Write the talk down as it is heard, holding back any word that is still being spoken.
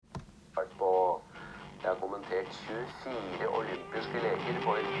har kommentert 24 olympiske leker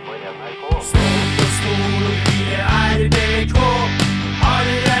for NRK. Stolt og stor, vi RBK.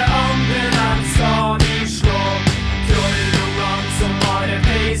 Alle andre dem skal vi slå. Trollungene som bare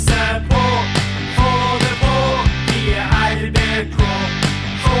peiser på. Få det på, vi RBK.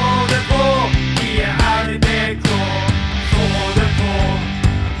 Få det på, vi RBK. Få det på,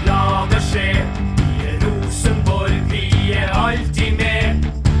 la det skje. Vi Rosenborg, vi alltid med.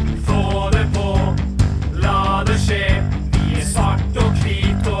 Få det på, la det skje. Vi svart og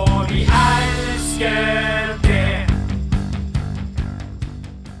hvit og vi elsker det.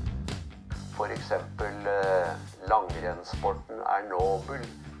 For eksempel langrennssporten nobel.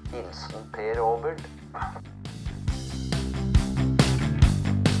 Hilsen Per Obel.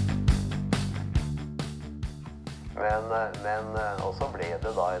 Men også ble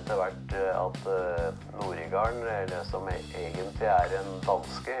det da etter hvert at Norigarden, eller som egentlig en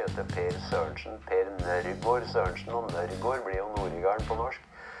danske, heter Per Sørensen, Per Nørgaard Sørensen, og Nørgaard blir jo Norigarden på norsk.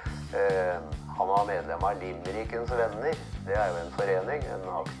 Han var medlem av Limerickens venner, det jo en forening, en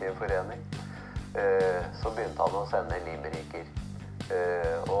aktiv forening. Så begynte han å sende limericker,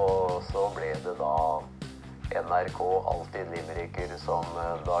 og så ble det da NRK Alltid Limericker, som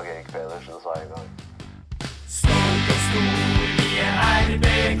Dag Erik Pedersen sa en gang. Stolt og stor, vi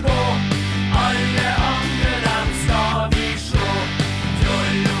RBK. Alle andre dem skal vi slå.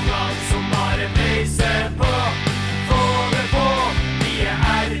 Trollungene som bare peiser på. Få det på, vi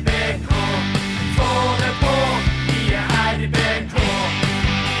RBK. Få det på, vi RBK.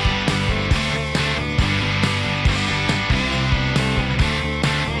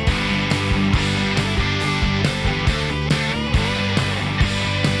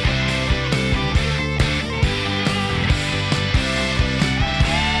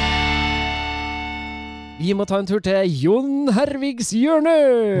 Vi må ta en tur til Jon Hervigs hjørne.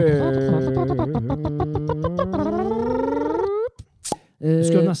 Du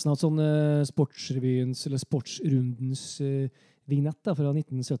skulle nesten hatt sånn sportsrevyens, eller sportsrundens vignett da, fra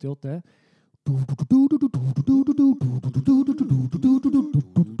 1978.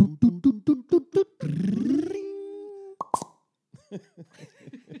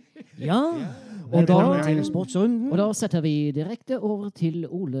 Ja, Og da, til sportsrunden. Og da setter vi direkte over til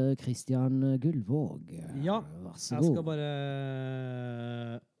Ole Kristian Gullvåg. Ja, Vær så jeg skal god.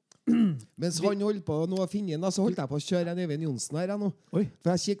 bare... Mens han holdt på nå å finne en, så holdt jeg på å kjøre en Øyvind Johnsen her nå. Oi. For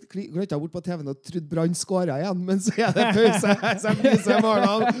jeg gløtta bort på TV-en og trodde Brann skåret igjen, men så det pause. Så jeg viser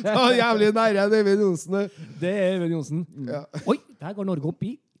Marlon. Det var jævlig nære en Øyvind Johnsen. det Øyvind Johnsen. Ja. Oi, der går Norge opp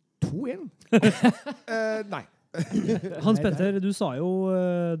i 2-1. Nei. Hans Petter, du sa jo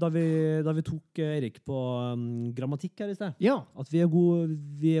da vi tok Erik på grammatikk her i sted, Ja. at vi er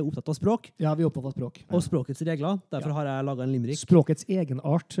opptatt av språk, Ja, vi er opptatt av språk. og språkets regler. Derfor har jeg laget en limerick. Språkets egen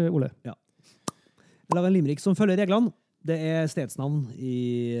art, Ole. Jeg laget en limerick som følger reglene. Det er stedsnavn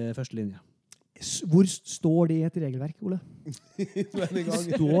i første linje. Hvor står det i et regelverk, Ole?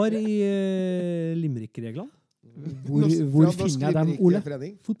 Står i limerick-reglene. Hvor finner jeg dem, Ole?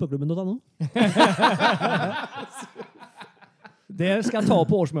 Fotballklubben.no. Det skal jeg ta opp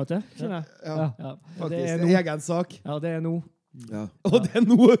på årsmøtet, kjenner jeg. Ja, Det faktisk. nå. Egen sak. Ja, det nå. Ja. Og det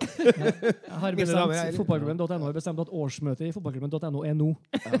nå! Jeg har bestemt fotballklubben.no har bestemt at årsmøtet i fotballklubben.no nå.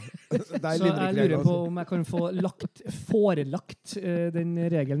 Så jeg lurer på om jeg kan få forelagt den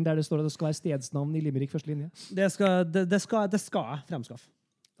regelen der det står at det skal være stedsnavn i Limerick første linje. Det skal jeg fremskaffe.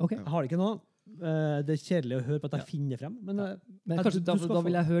 Ok. Jeg har det ikke nå. Det kjedelig å høre på at jeg finner frem, men Men kanskje da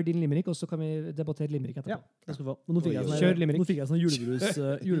vil jeg høre din Limerick, og så kan vi debattere Limerick etterpå. ja, det skal vi få. Men nå fikk jeg Kjør Limerick. Nå fikk jeg sånn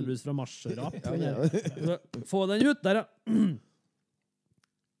julebrus fra Marsrap. Få den ut der, ja.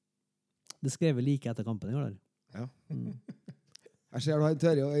 Det skrev vi like etter kampen i går der. Ja. Jeg ser du har en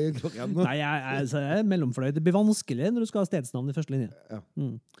tørre i klokken nå. Nei, jeg er mellomfløy. Det blir vanskelig når du skal ha stedsnavn i første linje. Ja.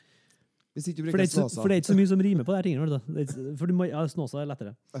 Mm. Hvis ikke du For det bruker er ikke så mye som rimer på de her tingene. Vet du. For du må, ja, Snåsa er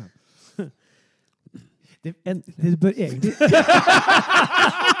lettere. Det bør egentlig...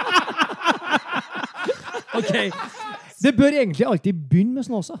 Ok. Det bør egentlig alltid begynne med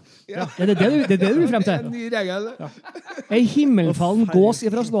Snåsa. Ja. Det er det du vil frem til. En ny regel. En himmelfallen gås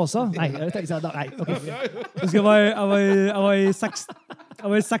ifra Snåsa. Nei, jeg tenker sånn, nei, ok. Jeg var i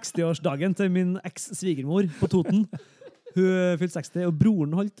 60-årsdagen til min eks-svigermor på Toten. Hun fylte 60, og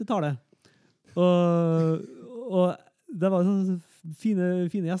broren holdt tale. Og det var sånne fine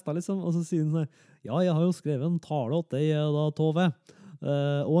gjester, liksom. Og så sier hun sånn, ja, jeg har jo skrevet en tale åt deg da, Tove.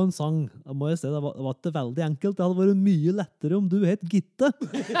 Og en sang. Jeg må jo si, det var ikke veldig enkelt. Det hadde vært mye lettere om du het Gitte.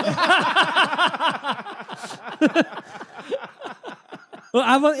 Og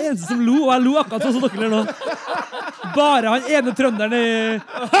jeg var den eneste som lo, og jeg lo akkurat sånn som dere ler nå. Bare han ene trønderen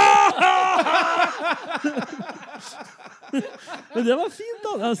Men det var fint,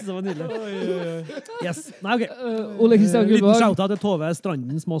 da. Jeg synes det var nydelig. Yes. Nei, ok. Ole Kristian Liten Gullvåg. shout-out til Tove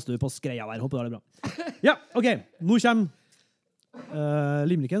Stranden småstue på Skreia der. Håper det er bra. Ja, ok. Nå kommer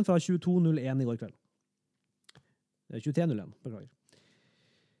Limericken fra 22.01 i går kveld. 23.01, beklager.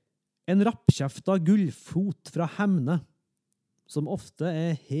 En rappkjefta gullfot fra Hemne, som ofte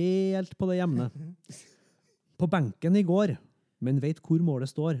er helt på det jevne. På benken i går, men vet hvor målet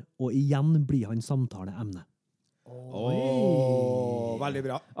står, og igjen blir han samtaleemne. Veldig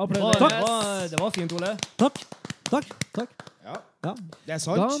bra. Det var fint, Ole. Takk. Ja. Ja. Det er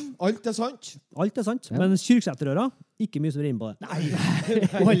sant. Alt er sant. Alt er sant, men Kyrksæterøra, ikke mye som rir inn på det.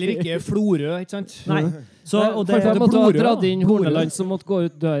 Og heller ikke Florø, ikke sant? Nei. Så, og det, For jeg måtte ha dratt inn Horneland som måtte gå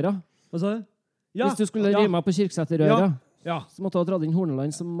ut døra. Hva sa du? Ja. Hvis du skulle rime på Kyrksæterøra, Ja. så måtte du ha dratt inn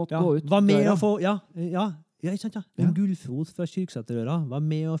Horneland som måtte gå ut Var med døra. å få, ikke sant, ja. En gullfot fra Kyrksæterøra var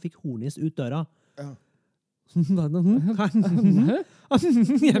med og fikk Hornis ut døra. Ja.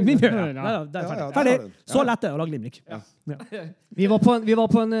 Ferdig. Så lett det å lage limerick. Vi var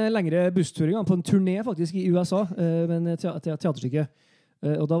på en lengre busstur, på en turné faktisk i USA, med en teaterstykke.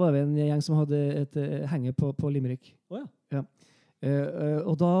 Og da var vi en gjeng som hadde et henge på limerick. Ja.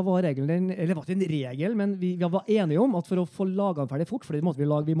 Og da var regelen eller det var ikke en regel, men vi var enige om at for å få laget den ferdig fort, for det måtte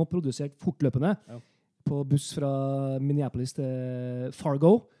vi må produsere fortløpende på buss fra Minneapolis til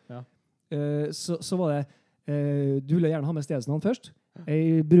Fargo, så var det du ville gjerne ha med stedsnavn først.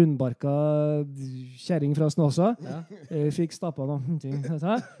 Ei brunbarka kjæring fra Snåsa. Fikk stappa noen ting.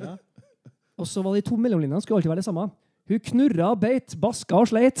 Og så var de 2 mellomlinjene skulle alltid være det samme. Hun knurra, beit, baska og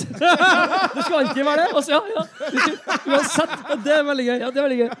sleit. Det skal alltid være det. Altså, uansett. Det er veldig gøy. Ja, det er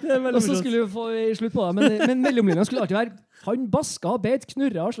veldig gøy. Og så skulle vi få slutt på det. Men mellomlinjene skulle alltid være han baska, beit,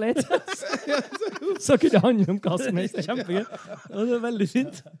 knurra og sleit. Så kunne det handle om hva som helst. Det er kjempegøy. Det er veldig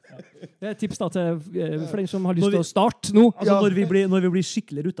fint. Det er et tips da for den som har lyst til å starte nå. Altså, når vi blir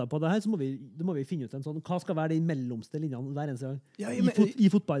skikkelig rutta på det her, så må vi finne ut en sånn, hva skal være de mellomste linjene hver eneste gang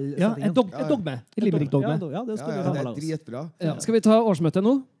i fotball. Ja, et dogme. Et Limerick-dogme. Ja, det skal vi det er dritbra. Ja. Skal vi ta årsmøtet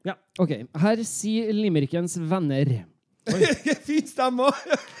nå? Ja. Ok, her sier Limerickens venner. Fint stemme også.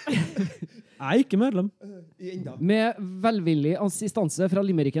 Jeg er ikke medlem. Med velvillig assistanse fra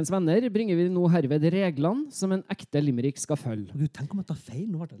Limerickens venner bringer vi nå herved reglene som en ekte limerick skal følge. Gud, tenk om jeg tar feil.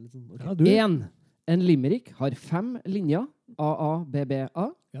 Nå ble det litt sånn... Ja, 1. En limerick har 5 linjer. A, B, B, A.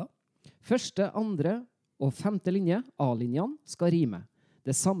 Ja. Første, andre og 5. linje, A-linjene, skal rime.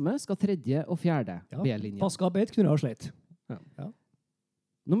 Det samme skal 3. og 4. B-linje. Baska, beit, knurra og sleit.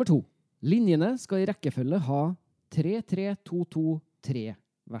 Nummer 2. Linjene skal i rekkefølge ha 3, 3, 2, 2, 3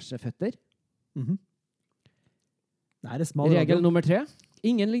 verseføtter. Regel nummer 3.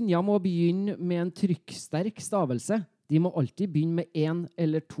 Ingen linjer må begynne med en trykksterk stavelse. De må alltid begynne med 1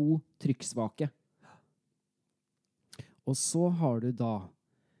 eller 2 trykksvake. Og så har du da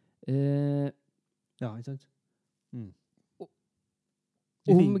Ja, ikke sant?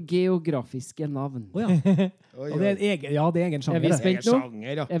 Om geografiske navn. Og det er egen sjanger. Er vi spent nå?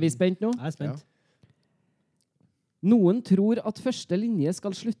 Er vi spent nå? Jeg er spent. Noen tror at første linje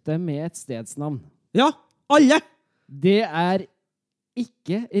skal slutte med et stedsnavn. Ja, alle! Det er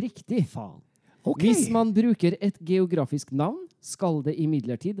ikke riktig. Faen. Okay. Hvis man bruker et geografisk navn, skal det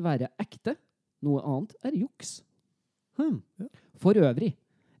imidlertid være ekte. Noe annet er juks. For øvrig,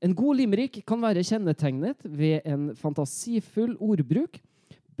 en god limerick kan være kjennetegnet ved en fantasifull ordbruk,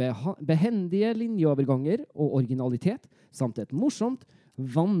 behendige linjeoverganger og originalitet, samt et morsomt,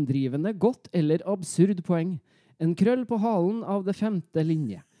 vanndrivende, godt eller absurd poeng. En krøll på halen av det 5.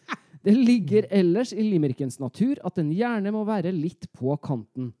 linje. Det ligger ellers i limerickens natur at den gjerne må være litt på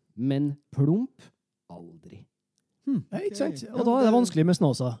kanten, men plump aldri. Ikke sant? Og da er det vanskelig med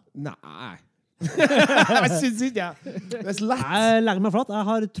Snåsa. Nei. Jeg synes ikke jeg. Det er så lett. Jeg legger meg flat. Jeg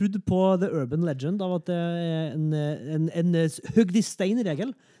har trodd på the urban legend av at det er en høgd i stein-regel.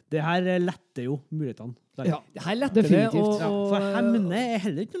 Det her letter jo mulighetene. Ja, det her letter definitivt. det. For Hemne er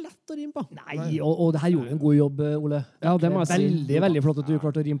heller ikke lett å rime på. Nei, og det her gjorde en god jobb, Ole. Ja, det må jeg si. Veldig flott at du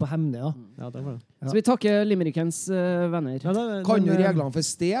klarte å rime på Hemne, ja. Ja, det var det. Så vi takker Limerickens venner. Ja, Kan jo reglene for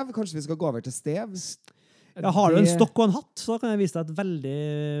stev? Kanskje vi skal gå over til stev? Jeg har jo en stokk og en hatt, så kan jeg vise deg et veldig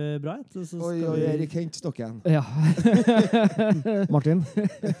bra et. Oi, Erik, hent stokken. Ja. Martin?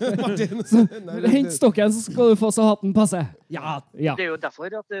 Hent stokken, så skal du få så hatten passe. Ja. Ja. Det er jo derfor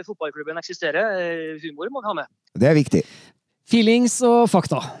at fotballklubben eksisterer. Humor må vi ha med. Det er viktig. Feelings og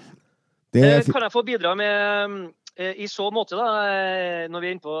fakta. Det er Kan jeg få bidra med I så måte da, når vi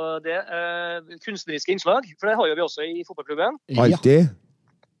inne på det, kunstneriske innslag, for det har jo vi også i fotballklubben. Alltid.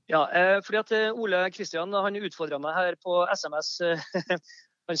 Ja, fordi at Ole Kristian, han utfordret meg her på SMS.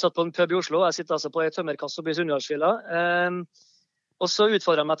 Han satt på en pub i Oslo, jeg sitter altså på en tømmerkasse oppe i Sunndalsfjella. Og så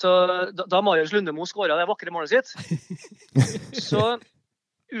utfordret han meg til, da Marius Lundemo skåret det vakre målet sitt, så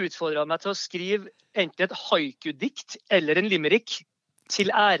utfordret han meg til å skrive enten et haiku-dikt eller en limerick til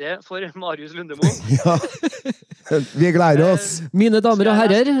ære for Marius Lundemo. Ja, vi gleder oss. Mine damer og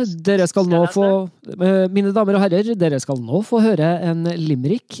herrer, dere skal nå få høre en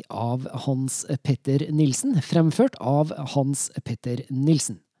limerick av Hans Petter Nilsen, fremført av Hans Petter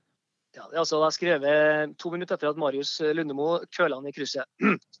Nilsen. Ja, det er altså da skrevet 2 minutter etter at Marius Lundemo køler han i krysset.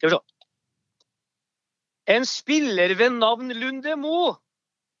 Skal vi se. En spiller ved navn Lundemo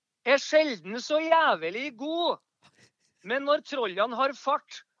er sjelden så jævlig god. Men når trollene har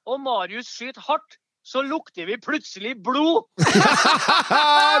fart, og Marius skyter hardt, så lukter vi plutselig blod.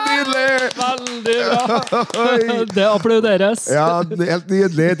 Nydelig! Veldig bra! Det applauderes. Ja, helt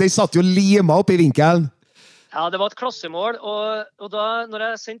nydelig. De satt jo lima opp i vinkelen. Ja, det var et klassemål, og da, når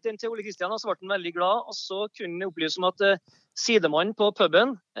jeg sendte den til Ole Kristian, så ble han veldig glad, og så kunne jeg opplyse om at sidemannen på puben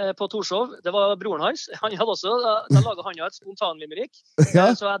på Torshov, det var broren hans, han hadde også, da laget han jo et spontanlimerick,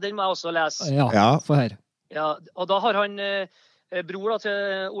 så den må jeg også lese. Ja, få høre. Ja, og da har han bror da,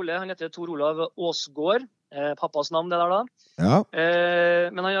 til Ole, han heter Tor Olav Åsgård, pappas navn det der da. Ja.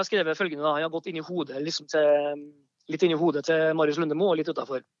 Men han har skrevet følgende da, han har gått inn i hodet, liksom litt inn i hodet til Marius Lundemo og litt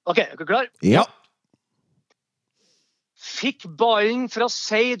utenfor. Ok, er dere klar? Ja. Fikk ballen fra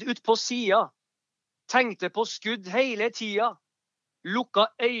Seid ut på sida, tenkte på skudd hele tida, lukka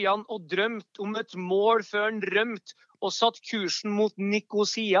øynene og drømt om et mål før han rømt, og satt kursen mot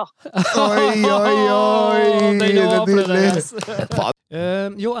Nikosia. Oi, oi, oi! Det er nydelig.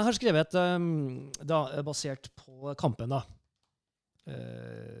 Jo, jeg har skrevet da, basert på kampen da.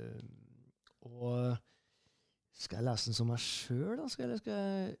 Og skal jeg lese den som meg selv da?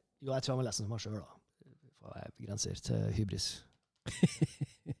 Jo, jeg tror jeg må lese den som meg selv da. For jeg begrenser til hybris.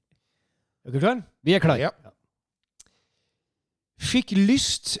 Er dere klar? Vi er klar. Ja. Fikk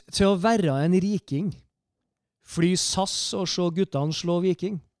lyst til å være en riking. Fly SAS og se guttene slå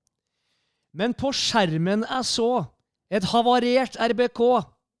Viking. Men på skjermen jeg så et havarert RBK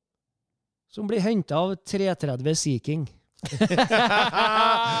som blir hentet av 330 Sea King. Det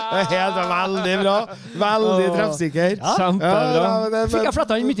er helt veldig bra. Veldig treffsikker. Ja, kjempebra. Fikk jeg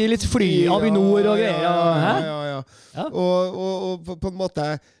flettet inn mye i litt fly, Avinor og greier. Ja. Og på en måte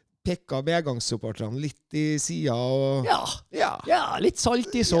pekka medgangssupporterne litt i sida og Ja, litt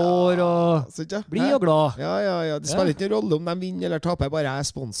salt i sår og bli og glad. Ja. Det spiller ikke noen rolle om de vinner eller taper, bare jeg er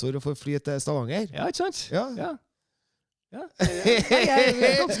sponsor og får fly til Stavanger. Ja, ikke sant? Ja. Der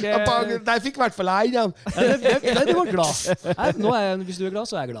fikk i hvert fall jeg igjen. Du var glad. Hvis du er glad,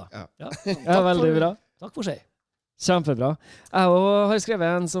 så er jeg glad. Ja, veldig bra. Takk for seg. Kjempebra. Jeg har skrevet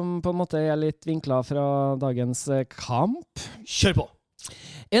en som på en måte er litt vinklet fra dagens kamp. Kjør på!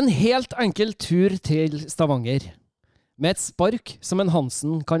 En helt enkel tur til Stavanger. Med et spark som en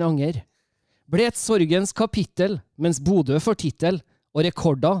Hansen kan anger. Ble et sorgens kapittel, mens Bodø får titel, og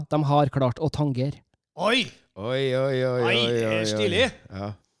rekorder de har klart å tangere. Oi, stilig.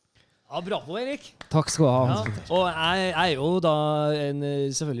 Ja, bravo, Erik. Takk skal du ha. Ja. Og jeg er jo da en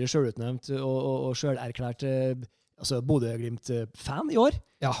selvfølgelig selvutnevnt og selverklært Bodø-Glimt-fan i år.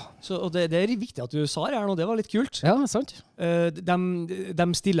 Ja. Og det er viktig at du sa det her nå, det var litt kult. Ja, sant. De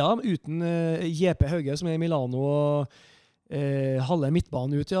stiller uten JP Hauge, som er i Milano, og halve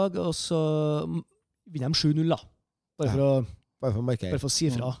midtbanen ut i dag, og så vinner de 7-0 da. Bare for å si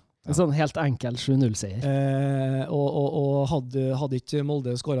fra. En sånn helt enkel 7-0-seier. Og hadde ikke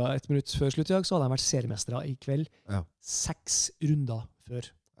Molde skåret 1 minutt før slutt i dag, så hadde de vært seriemestere i kveld. 6 runder før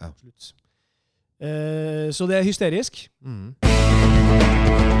slutt. Så det er hysterisk.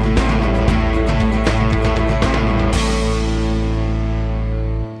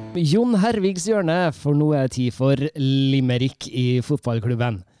 Jon Hervigs hjørne, for nå er det tid for limerick i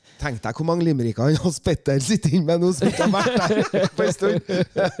fotballklubben. Tenk deg hvor mange limericker Hans Petter sitter inne med nå som ikke har vært der på en stund.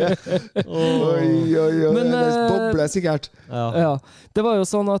 Oi. Men, det bobler sikkert. Ja. Det var jo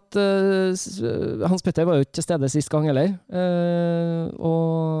sånn at Hans Petter var jo ikke til stede sist gang heller.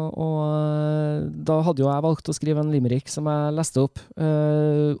 Og da hadde jo jeg valgt å skrive en limerick som jeg leste opp.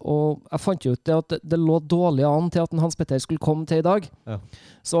 Og jeg fant jo ut at det lå dårlig an til at Hans Petter skulle komme til i dag. Ja.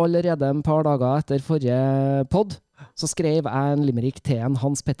 Så allerede et par dager etter forrige podd, så skrev jeg en limerick til en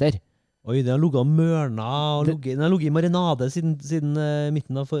Hans Petter. Oi, den har ligget og mørna, den har ligget i marinade siden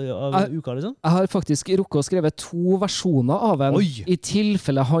midten av uka, liksom? Jeg har faktisk rukket å skrive 2 versjoner av den, i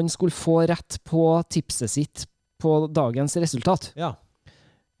tilfelle han skulle få rett på tipset sitt på dagens resultat. Ja.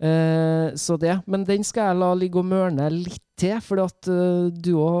 Så det. Men den skal jeg la ligge og mørne litt til, for at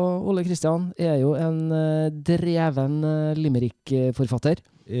du og Ole Kristian er jo en dreven limerick-forfatter.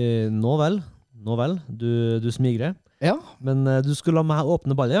 Nå vel. Du smigrer. Ja. Men du skulle la meg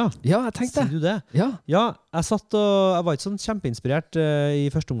åpne ballet, ja? Ja, jeg tenkte Sier du det? Ja. Ja, jeg var ikke sånn kjempeinspirert i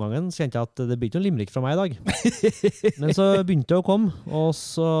første omgangen, så kjente jeg at det blir ikke noe limerick fra meg i dag. Men så begynte det å komme, og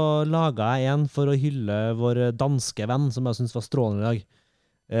så laget jeg en for å hylle vår danske venn, som jeg synes var strålende i dag.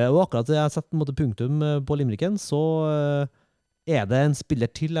 Og akkurat da jeg setter en måte punktum på limericken, så er det en spiller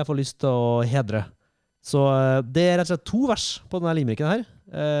til jeg får lyst til å hedre. Så det er rett og slett 2 vers på denne limericken her,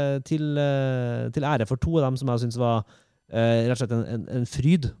 til ære for 2 av dem som jeg synes var rett og slett en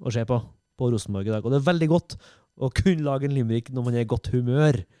fryd å se på Rosenborg i dag. Og det er veldig godt å kunne lage en limerick når man er i godt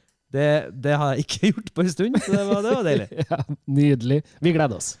humør. Det har jeg ikke gjort på en stund, så det var deilig. Ja, nydelig. Vi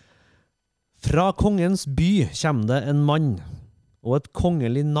gleder oss. Fra kongens by kommer det en mann, og et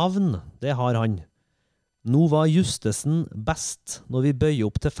kongelig navn, det har han. Nå var Justesen best når vi bøyer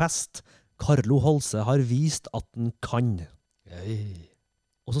opp til fest. Carlo Holse har vist at den kan.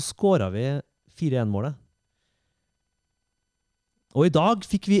 Og så skåret vi 4-1-målet. Og i dag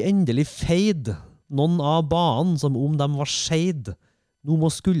fikk vi endelig feid noen av banen som om de var skeid. Nå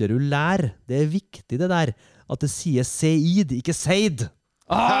må Skullerud lære. Det er viktig det der, at det sier seid, ikke seid.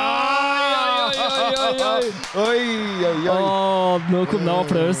 Oi. Nå kom det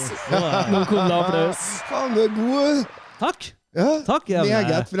applaus. Faen, du er god. Takk. Ja, Takk.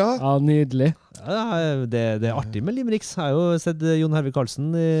 meget bra. Ja, nydelig. Ja, det er artig med limericks. Jeg har jo sett Jon Hervik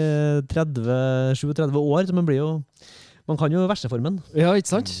Karlsen i 37 år, så man kan jo verseformen. Ja,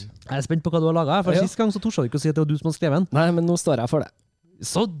 ikke sant? Jeg er spent på hva du har laget. For sist gang så torset du ikke å si at det var du som har skrevet den. Nei, men nå står jeg for det.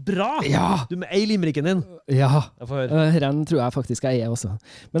 Så bra! Ja! Du med limericken din. Ja. Herren tror jeg faktisk jeg er også.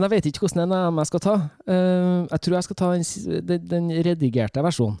 Men jeg vet ikke hvordan jeg skal ta. Jeg tror jeg skal ta den redigerte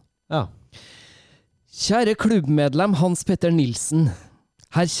versjonen. Ja. Kjære klubbmedlem Hans Petter Nilsen.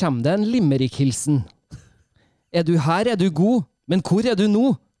 Her kommer det en limerick-hilsen. Er du her, er du god, men hvor er du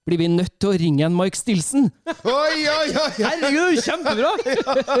nå? Blir vi nødt til å ringe en Mike Stilson? Oi. Herregud, kjempebra!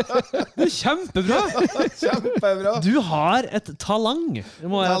 Du er kjempebra! Kjempebra. Du har et talang.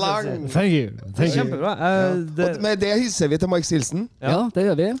 Talang. Thank you. Kjempebra. Og med det hilser vi til Mike Stilson. Ja, det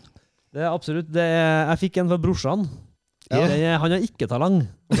gjør vi. Det er absolutt. Jeg fikk en fra brorsan. Ja. Han har ikke talang.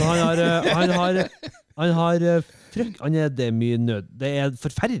 Det er mye nød. Det er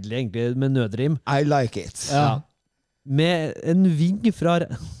forferdelig egentlig med nødrim. I like it. Ja. Med en ving fra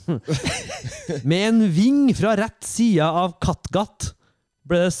rett side av Kattegat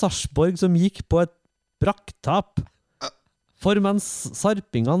ble det Sarpsborg som gikk på et brakktap. For mens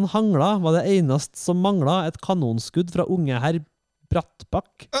sarpingene hangla, var det eneste som mangla et kanonskudd fra unge herr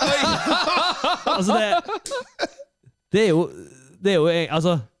Brattbakk. Altså det er jo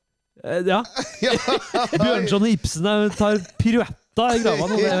altså ja. Bjørnson og Ibsen tar piruetter i grava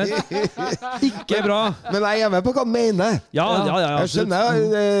nå. Ikke bra. Men jeg er med på hva han mener. Ja. Jeg skjønner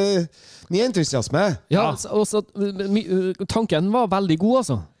mye entusiasme. Ja, også, tanken var veldig god,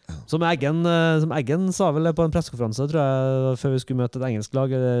 altså. Som Eggen sa vel på en pressekonferanse, tror jeg, før vi skulle møte et engelsk lag,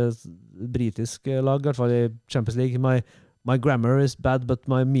 britisk lag, i hvert fall i Champions League. My grammar is bad, but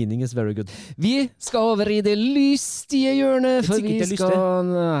my meaning is very good. Vi skal over i det lystige hjørnet, for vi skal...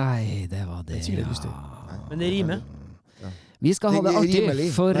 Nei, det var det. Men det rimer. Vi skal ha det artig,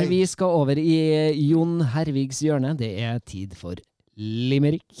 for vi skal over i Jon Hervigs hjørne. Det er tid for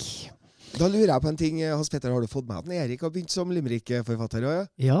limerick. Da lurer jeg på en ting, Hans Petter, har du fått med at Erik har begynt som limerick-forfatter også?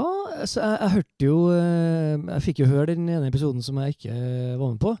 Ja, altså, jeg hørte jo... Jeg fikk jo høre den ene episoden som jeg ikke var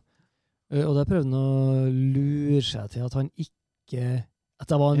med på. Og da prøvde han å lure seg til at han ikke...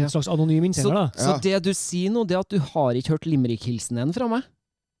 At det var en slags anonym innsender, da. Så det du sier nå, det er at du har ikke hørt limerick-hilsenen fra meg?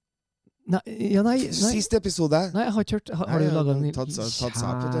 Nei. Siste episode. Nei, jeg har ikke hørt... Har du laget en...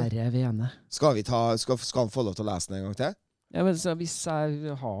 Kjære vene. Skal han få lov til å lese den en gang til? Ja, men hvis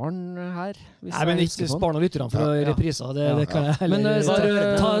jeg har den her... Nei, men ikke spar noen lytterne for repriser. Det kan jeg heller...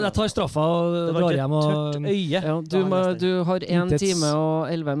 Jeg tar straffa og drar hjem og... Du har 1 time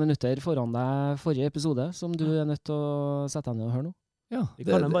og 11 minutter foran deg forrige episode, som du er nødt til å sette deg ned og høre nå. Ja. Vi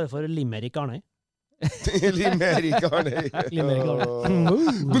kaller den bare for Limerick Arnøy. Limerick Arnøy.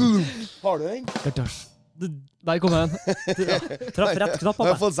 Har du den? Der kom den. Traff rett knapp på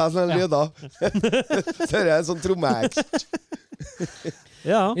meg. Jeg har fått seg sånn lyder. Så er det en sånn trommeact.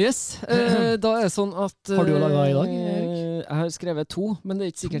 Ja. Yes. Da er det sånn at har du laget i dag, Erik? Jeg har skrevet 2, men det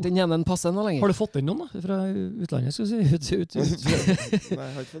er ikke sikkert den ene passer nå lenger. Har du fått inn noen da? Fra utlandet, skal vi si? Nei, jeg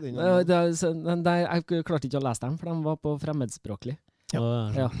har ikke fått inn noen. Jeg klarte ikke å lese dem, for de var på fremmedspråklig.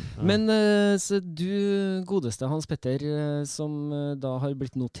 Ja. Men så du, godeste Hans Petter, som da har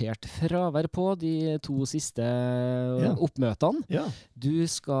blitt notert fravær på de 2 siste oppmøtene. Ja. Du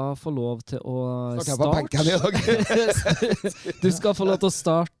skal få lov til å Starter jeg på benken i dag? Du skal få lov til å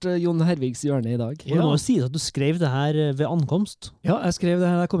starte Jon Hervigs hjørne i dag. Og du må jo si at du skrev det her ved ankomst. Ja, jeg skrev det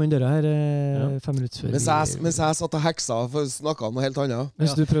her da jeg kom inn døra her 5 minutter før. Mens jeg satt og heksa for å snakke om noe helt annet.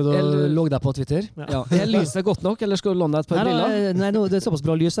 Mens du prøvde å logge deg på Twitter. Ja. Er lyset godt nok, eller skal du låne deg et par briller? Nei, det er såpass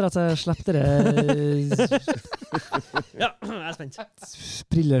bra lys her at jeg slipper det Ja, jeg er spent.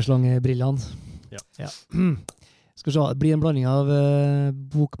 brilleslangebrillene. Ja. Skal vi se, det blir en blanding av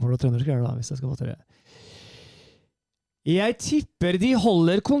bokmål og trøndersk her da, hvis jeg skal få til det. Jeg tipper de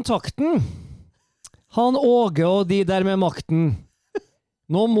holder kontakten. Han Åge og de der med makten.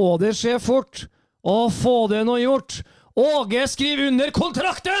 Nå må det skje fort, og få det nå gjort. Åge, skriv under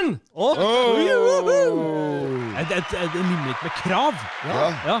kontrakten! Et limerick med krav.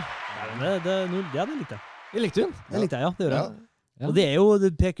 Ja. Det likte jeg. Det likte hun. Det likte jeg, ja. Det gjør jeg. Ja. Og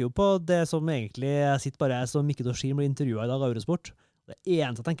det peker jo på det som egentlig jeg sitter bare som Mikkel og Skien blir intervjuet i dag av Eurosport. Det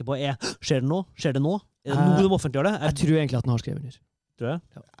eneste jeg tenker på skjer det nå? Skjer det nå? Er det nå de offentliggjør det? Jeg tror egentlig at han har skrevet under. Tror jeg.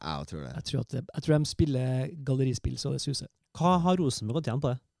 Jeg tror det. Jeg tror de spiller gallerispill så det suser. Hva har Rosenborg å tjene på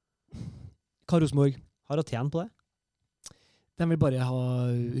det? Hva Rosenborg? Har å tjene på det? De vil bare ha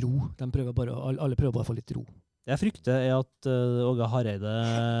ro. Alle prøver bare å få litt ro. Det jeg frykter er at Åge Hareide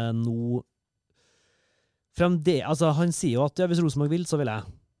nå han sier jo at hvis Rosenborg vil, så vil jeg.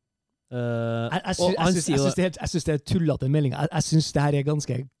 Jeg synes det er tullete meldinger. Jeg synes det her er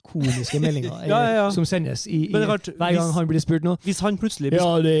ganske komiske meldinger som sendes hver gang han blir spurt nå. Hvis han plutselig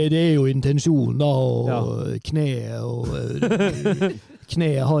Ja, det er jo intensjon da, og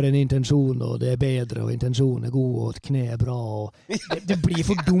kneet har en intensjon, og det er bedre, og intensjonen er god, og kneet er bra. Og det blir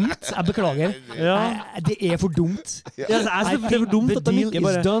for dumt. Jeg beklager. Det er for dumt. Jeg synes det er for dumt at de ikke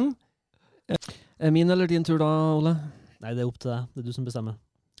bare... Er min eller din tur da, Ole? Nei, det er opp til deg. Det er du som bestemmer.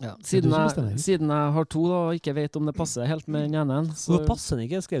 Ja. Siden jeg har 2 da, og ikke vet om det passer helt med den ene. Så passer den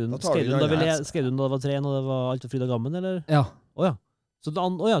ikke? Skrev du da det var 3 og det var alt for fryd og gammen, eller? Ja. Åja. Så du har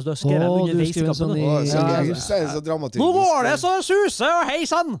skrevet underveis i kappen. Nå går det så suser og hei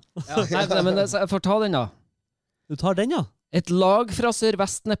sann! Nei, men jeg får ta den da. Du tar den, ja? Et lag fra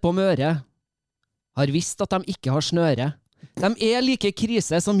sørvest ned på Møre har visst at de ikke har snøre. De er like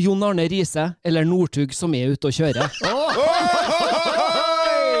krise som Jon Arne Riise eller Northug som er ute og kjører.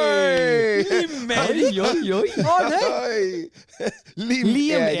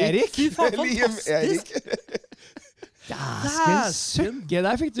 Lim-Erik! Fantastisk! Dæsken søkke,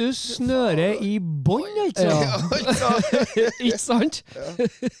 der fikk du snøre i bånd, altså. Ikke sant?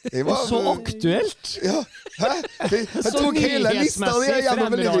 Så aktuelt. Ja, hæ? Jeg tok hele lista di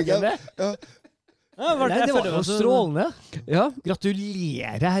gjennom Limericken. Ja. Det var jo strålende. Ja.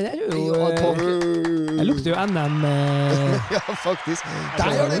 Gratulerer. Her er jo jeg lukter jo NM. Ja, faktisk. Der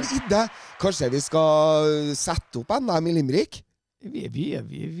har du en idé. Kanskje vi skal sette opp NM i Limerick? Vi er gjerne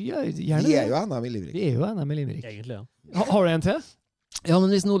det. Vi er jo NM i Limerick. Vi er jo NM i Limerick. Egentlig, ja. Har du en til? Ja, men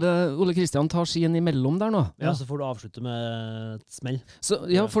hvis Ole Kristian tar sin imellom der nå. Ja, så får du avslutte med et smell. Så,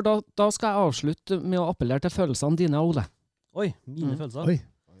 ja, for da skal jeg avslutte med å appellere til følelsene dine, Ole. Oi, mine følelser. Oi.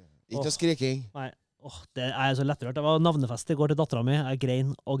 Ikke skriking. Nei. Det er så lettrørt. Det var navnefest i går til datteren min. Jeg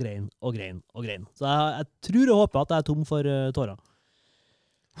grein og grein og grein og grein. Så jeg tror og håper at jeg er tom for tårer.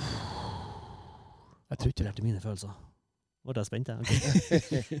 Jeg tror ikke det er mine følelser. Nå ble jeg spent, jeg.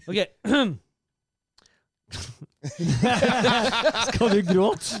 Ok. Skal du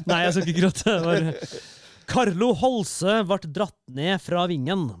gråte? Nei, jeg skal ikke gråte. Carlo Holse ble dratt ned fra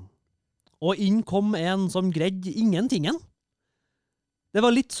vingen, og inn kom en som greide ingentingen. Det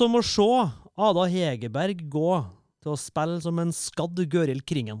var litt som å se Ada Hegerberg gå til å spille som en skadd Gøril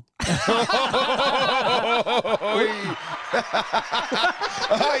Kringen.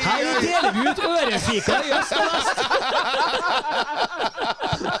 Her deler vi ut ørefika i øst og vest.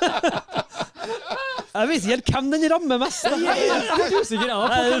 Jeg vet ikke helt hvem den rammer mest. Jeg er litt usikker på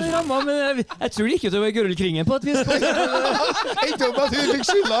hvem den rammer, men jeg tror det ikke til å være Gøril Kringen på et vis. Ikke om at hun fikk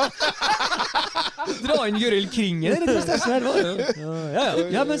skylda. Dra inn Gøril Kringen. Litt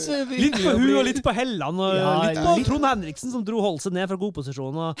på hun og litt på Helland, og litt på Trond Henriksen som dro Holse ned fra god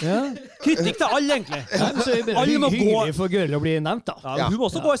posisjon. Kritikk til alle, egentlig. Alle må gå. Hyggelig for Gøril å bli nevnt, da. Ja, hun må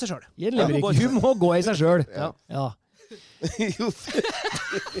også gå i seg selv. Hun må gå i seg selv. Ja.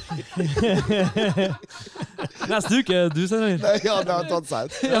 Neste uke, du sender. Nei, ja, det har tatt seg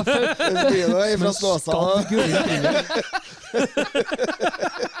ut. Det blir noe fra Snåsa.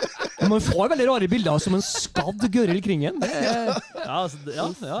 Man får veldig rare bilder som en skadd Gøril Kringen. Ja,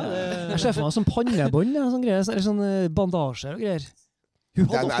 Jeg ser for meg som pannebånd eller sånn bandasjer og greier.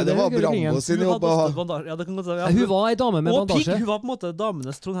 Det var Brambo sin jobb. Ja, det kan godt være. Hun var en dame med bandasje. Hun var på en måte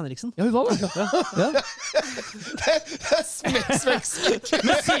damenes Trond Henriksen. Ja, hun var det. Ja. Smekk.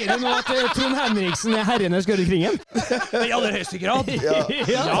 Men sier du nå at Trond Henriksen er herrenes Gørre Kringen? I aller høyeste grad. Ja.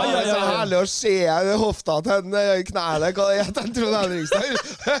 Det er så herlig å se hofta til knælet. Hva er det Trond Henriksen?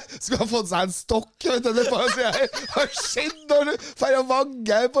 Skulle ha fått seg en stokk, vet du. Det bare sier jeg. Hva skjedde når du får å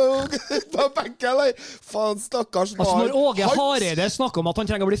vagge på benken, eller? Faen, stakkars far. Altså, når Åge Hareide snakker om at han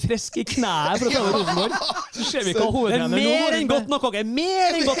trenger å bli frisk i knæet for å ta over Rosenborg, så ser vi hva hovedtrener nå. Mer enn godt nok, Åge.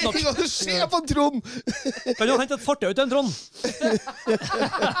 Mer enn godt nok. Se på Trond! Kan du hente et fortøy ut til en Trond?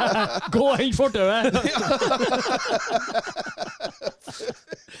 Gå inn fortøyet!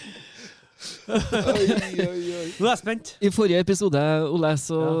 Nå er jeg spent. I forrige episode, Ole,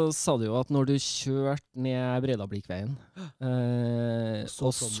 så sa du jo at når du kjørte ned Bredablikveien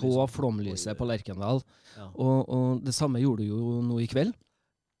og så flomlyset på Lerkendal, og det samme gjorde du jo nå i kveld.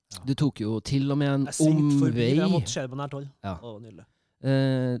 Du tok jo til og med en omvei. Jeg måtte se det på nært hold. Ja. Nydelig.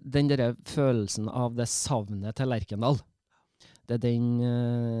 Den der følelsen av det savnet til Lerkendal, det er den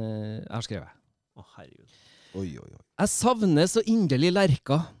jeg har skrevet. Herregud. Jeg savner så inderlig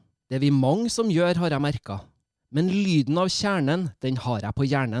Lerka. Det er vi mange som gjør, har jeg merket. Men lyden av kjernen, den har jeg på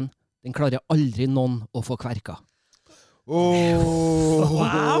hjernen. Den klarer aldri noen å få kverka.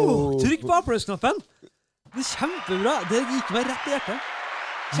 Wow! Trykk på applausknappen! Det er kjempebra. Det gikk meg rett i hjertet.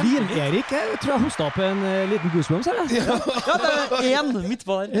 Lill-Erik, jeg tror jeg hostet opp en liten goosebumps her. Ja, det er én midt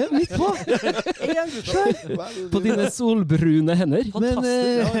på der. Midt på. På dine solbrune hender. Men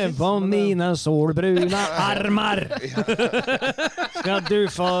på mine solbrune armer skal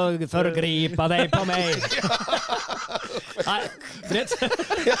du forgripe deg på meg. Nei, greit.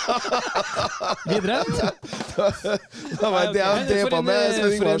 Videre.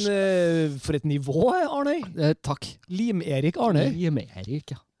 For et nivå, Arnøy. Takk. Lim-Erik Arnøy.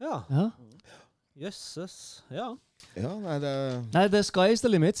 Lim-Erik, ja. Jøsses, ja. Nei, the sky is the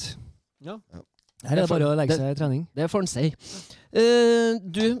limit. Ja. Her er det bare å legge seg i trening. Det får han si.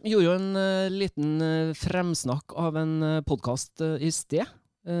 Du gjorde jo en liten fremsnakk av en podcast i sted.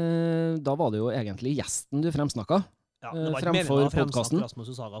 Da var det jo egentlig gjesten du fremsnakket. Ja, det var ikke meningen å fremsnakke Rasmus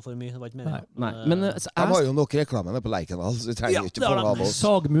og Saga for mye. Det var ikke meningen. Nei. Men de har jo nok reklamene på Lerkendal, så vi trenger ikke få av oss.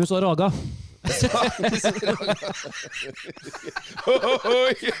 Sagmus og Raga.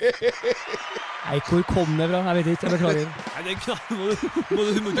 Nei, hvor kom det fra? Jeg vet ikke, jeg beklager. Nei, det er knappen.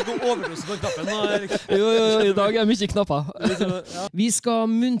 Du må ikke gå overdose på knappen. Jo, i dag er mye knapper. Vi skal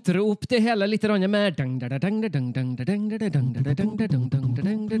muntre opp det hele litt med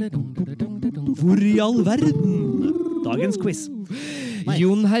Hvor i all verden? Dagens quiz.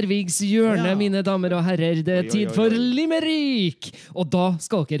 Jon Hervigs hjørne, mine damer og herrer. Det er tid for Limerick! Og da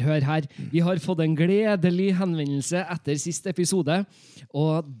skal dere høre her. Vi har fått en gledelig henvendelse etter siste episode,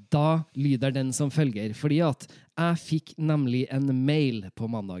 og da lyder den som følger. Fordi at jeg fikk nemlig en mail på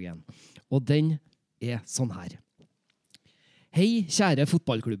mandagen, og den er sånn her. Hei, kjære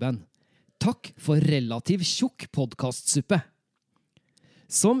fotballklubben. Takk for relativt tjukk podcastsuppe.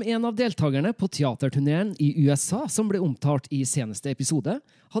 Som en av deltakerne på teaterturneren i USA som ble omtalt i seneste episode,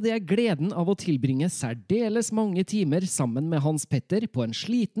 hadde jeg gleden av å tilbringe særdeles mange timer sammen med Hans Petter på en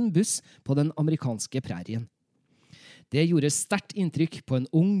sliten buss på den amerikanske prærien. Det gjorde sterkt inntrykk på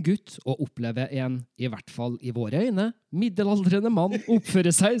en ung gutt å oppleve en, i hvert fall i våre øyne, middelaldrende mann oppføre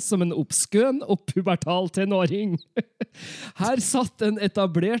seg som en oppskøn og pubertal tenåring. Her satt en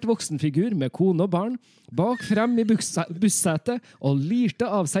etablert voksenfigur med kone og barn bak frem i bussetet og lirte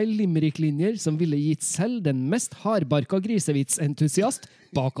av seg limericklinjer som ville gitt selv den mest hardbarka grisevitsentusiast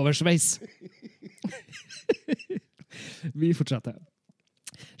bakoversveis. Vi fortsetter.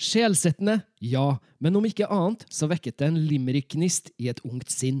 Sjelsettende, ja, men om ikke annet så vekket det en limerickgnist i et ungt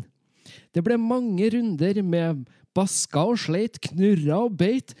sinn. Det ble mange runder med baska og sleit, knurra og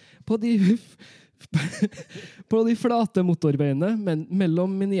beit på de flate motorveiene mellom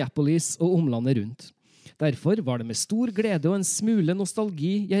Minneapolis og omlandet rundt. Derfor var det med stor glede og en smule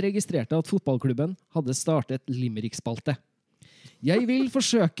nostalgi jeg registrerte at fotballklubben hadde startet limerick-spalte. Jeg vil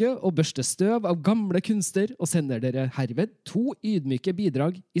forsøke å børste støv av gamle kunster og sender dere herved 2 ydmyke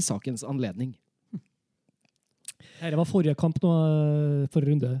bidrag i sakens anledning. Dette var forrige kamp nå,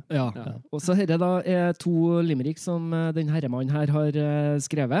 forrige runde. Ja. Og så dette da er 2 limerick som den herremannen her har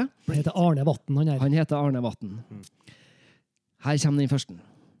skrevet. Han heter Arne Vatten, han her. Han heter Arne Vatten. Her kommer den første.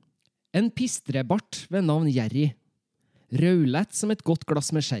 En pistrebart ved navn Jerry. Rødlett som et godt glass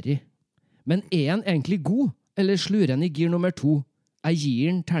med sherry. Men er han egentlig god, eller slurer han i gir nummer 2? Jeg gir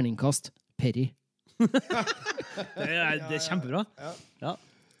den terningkast Perry. Det er kjempebra. Ja.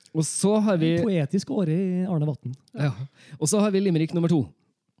 Og så har vi... Poetisk åre i Arne Vatten. Ja. Og så har vi limerick nummer 2.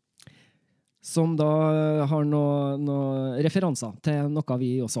 Som da har noen referanser til noe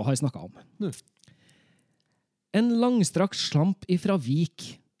vi også har snakket om. En langstrakt slamp ifra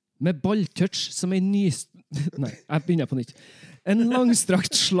Vik, med balltouch som en ny... Nei, jeg begynner på nytt. En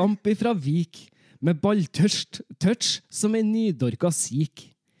langstrakt slamp ifra Vik, med balltouch som en nydorka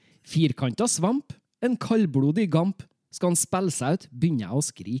sik. Firkanta svamp, en kaldblodig gamp. Skal han spille seg ut, begynner jeg å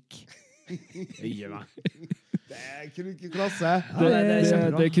skrike. Det er klasse.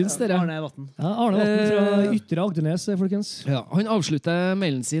 Det er kunst, dere. Arne Vatten. Ja, Arne Vatten fra Ytre Agdenes, folkens. Ja, han avslutter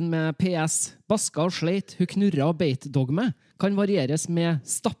mailen sin med PS. Baska og sleit, hun knurra og beit dogme. Kan varieres med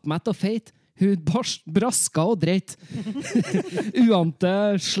stappmett og feit. Hun braska og dreit.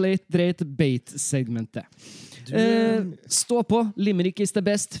 Uante, sleit, dreit, beit-segmentet. Stå på, limerick is the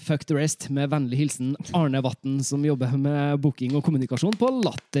best, fuck the rest, med vennlig hilsen Arne Vatten, som jobber med booking og kommunikasjon på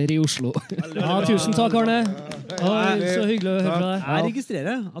Latter i Oslo. Ja, tusen takk, Arne. Så hyggelig å høre fra deg. Jeg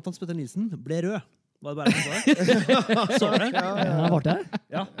registrerer at Hans Petter Nilsen ble rød. Var det bare han sa det? Så det? Jeg ble det?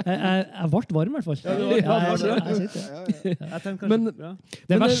 Ja. Jeg ble varm, i hvert fall. Men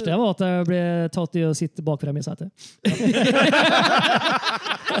det verste var at jeg ble tatt i å sitte bak frem i setet.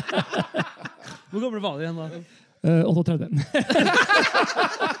 hvor gammel var du igjen da? 38.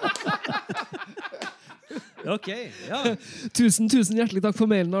 Ok, ja. Tusen hjertelig takk for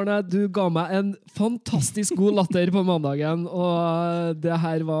mailen, Arne. Du ga meg en fantastisk god latter på mandagen, og det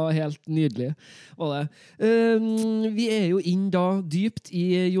her var helt nydelig. Vi er jo inn da dypt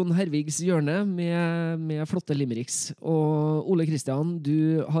i Jon Hervigs hjørne med flotte limericks. Og Ole Kristian,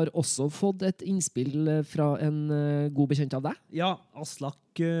 du har også fått et innspill fra en god bekjent av deg. Ja, Aslak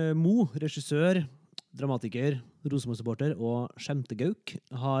Mo, regissør, dramatiker, Rosenborg-supporter og skjemtegauk,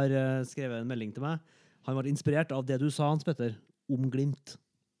 har skrevet en melding til meg. Han var inspirert av det du sa, Hans Petter, om Glimt.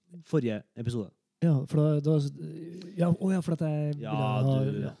 Forrige episode. Ja, for da for at jeg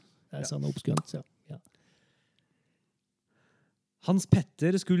jeg sa noe oppskjønt. Ja. Hans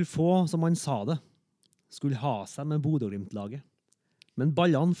Petter skulle få, som han sa det, skulle ha seg med Bodø-Glimt-laget. Men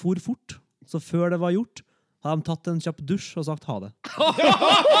ballene for fort, så før det var gjort, hadde de tatt en kjapp dusj og sagt ha det.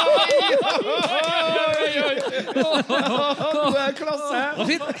 Det er klasse!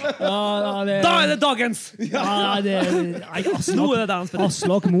 Da er det dagens! Nå er det Hans Petter.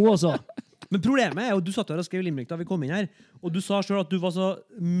 Aslak Mo, altså. Men problemet er jo, du satt her og skrev limerick da vi kom inn her, og du sa selv at du var så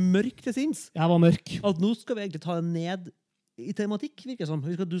mørk til sinns. Jeg var mørk. At nå skal vi egentlig ta det ned i tematikk, virker det som.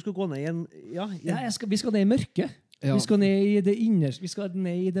 Du skal gå ned i en... Vi skal ned i mørket. Ja. Vi skal ned i det innerste, vi skal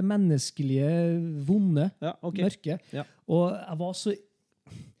ned i det menneskelige, vonde, mørket. Ja. Og jeg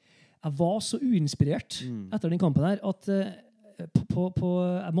var så uinspirert etter den kampen her, at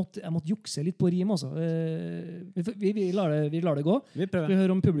jeg måtte jukse litt på rim også. Vi lar det gå. Vi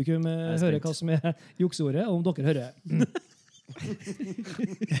hører om publikum hører hva som er jukseordet, og om dere hører.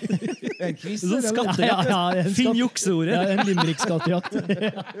 En quiz, Finn jukseordet. Ja, en limerick-skattejakt.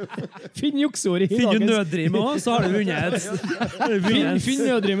 Finn jukseordet i dagens. Finn du nødrime også, så har du vunnet. Finn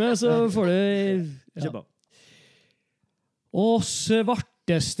nødrime, så får du... Å,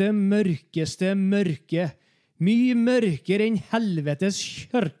 svarteste, mørkeste mørke. Mye mørkere enn helvetes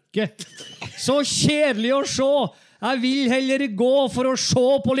kjørke. Så kjedelig å se. Jeg vil heller gå for å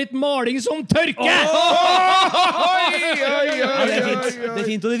se på litt maling som tørke! Det er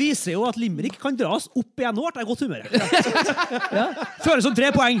fint, og det viser jo at limerick kan dras opp igjen nå. Det er godt humør. Føles som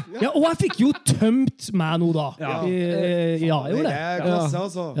 3 poeng. Ja, og jeg fikk jo tømt meg nå da. Jeg gjorde det. Det er klasse,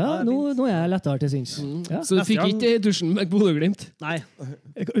 altså. Ja, nå er jeg lettere til sinns. Ja. Så du fikk ikke dusjen med Bodø-Glimt? Nei.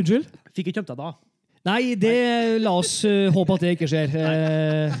 Unnskyld? Fikk ikke tømt deg da? Nei, la oss håpe at det ikke skjer.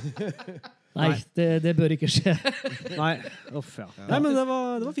 Nei, det bør ikke skje. Nei, Nei, men det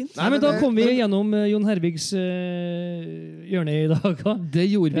var fint. Nei, men da kom vi gjennom Jon Hervigs hjørne i dag.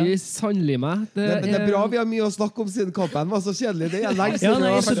 Det gjorde vi sannelig med. Men det er bra vi har mye å snakke om siden kampen var så kjedelig. Det er lenge siden.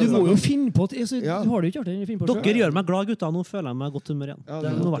 Ja, så du må jo finne på det. Du har det ikke artig å finne på det. Dere gjør meg glad, gutta. Nå føler jeg meg godt humør igjen.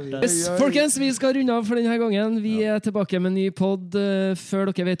 Folkens, vi skal runde av for denne gangen. Vi er tilbake med en ny podd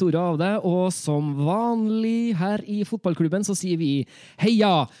før dere vet ordet av det. Og som vanlig her i fotballklubben så sier vi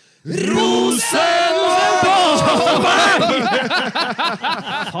heia Rosenborg!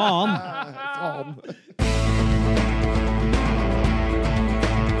 Faen!